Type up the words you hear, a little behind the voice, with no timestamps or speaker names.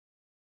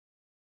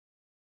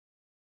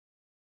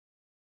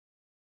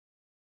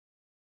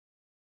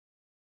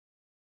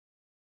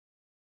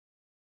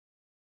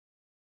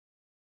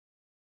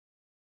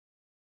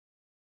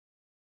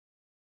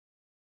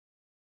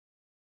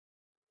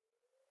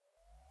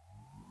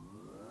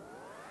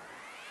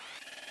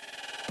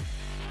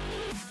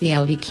The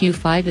Audi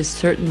Q5 is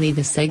certainly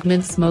the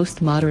segment's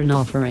most modern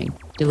offering,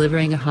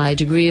 delivering a high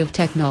degree of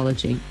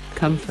technology,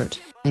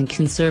 comfort, and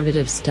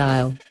conservative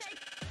style.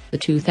 The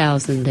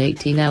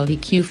 2018 Audi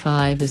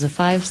Q5 is a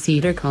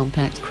 5-seater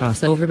compact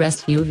crossover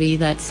SUV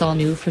that's all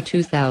new for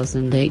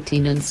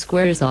 2018 and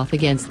squares off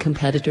against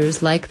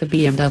competitors like the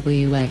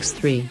BMW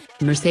X3,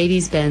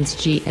 Mercedes-Benz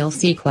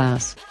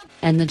GLC-Class,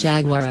 and the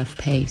Jaguar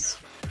F-Pace.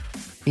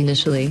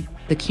 Initially,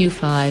 the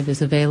Q5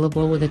 is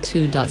available with a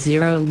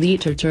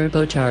 2.0-liter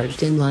turbocharged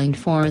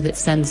inline-4 that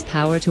sends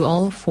power to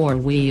all four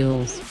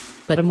wheels,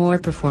 but a more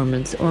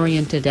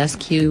performance-oriented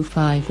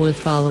SQ5 would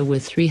follow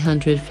with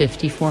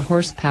 354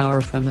 horsepower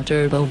from a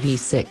turbo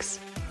V6.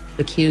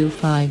 The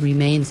Q5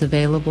 remains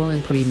available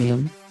in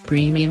Premium,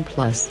 Premium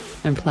Plus,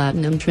 and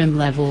Platinum trim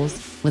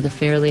levels, with a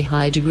fairly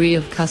high degree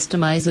of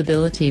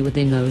customizability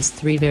within those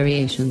three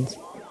variations.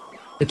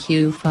 The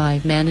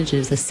Q5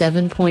 manages a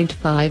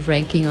 7.5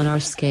 ranking on our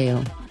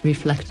scale,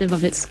 reflective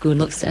of its good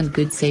looks and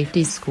good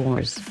safety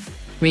scores.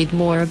 Read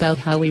more about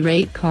how we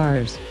rate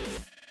cars.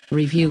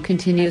 Review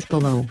continues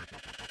below.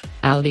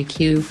 Audi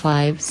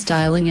Q5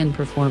 styling and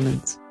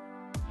performance.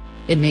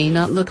 It may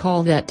not look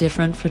all that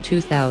different for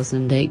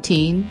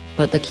 2018,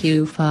 but the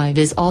Q5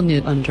 is all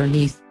new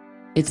underneath.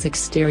 Its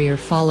exterior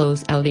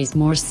follows Audi's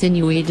more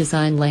sinewy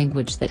design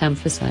language that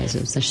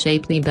emphasizes a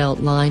shapely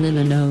belt line and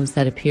a nose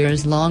that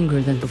appears longer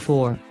than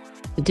before.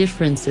 The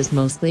difference is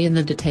mostly in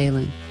the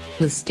detailing,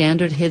 with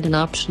standard hidden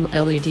optional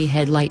LED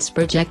headlights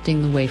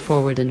projecting the way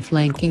forward and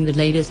flanking the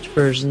latest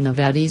version of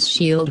Audi's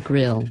shield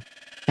grille.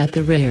 At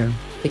the rear,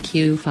 the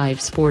Q5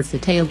 sports a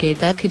tailgate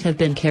that could have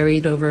been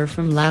carried over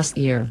from last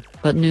year,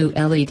 but new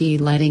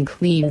LED lighting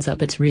cleans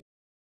up its rear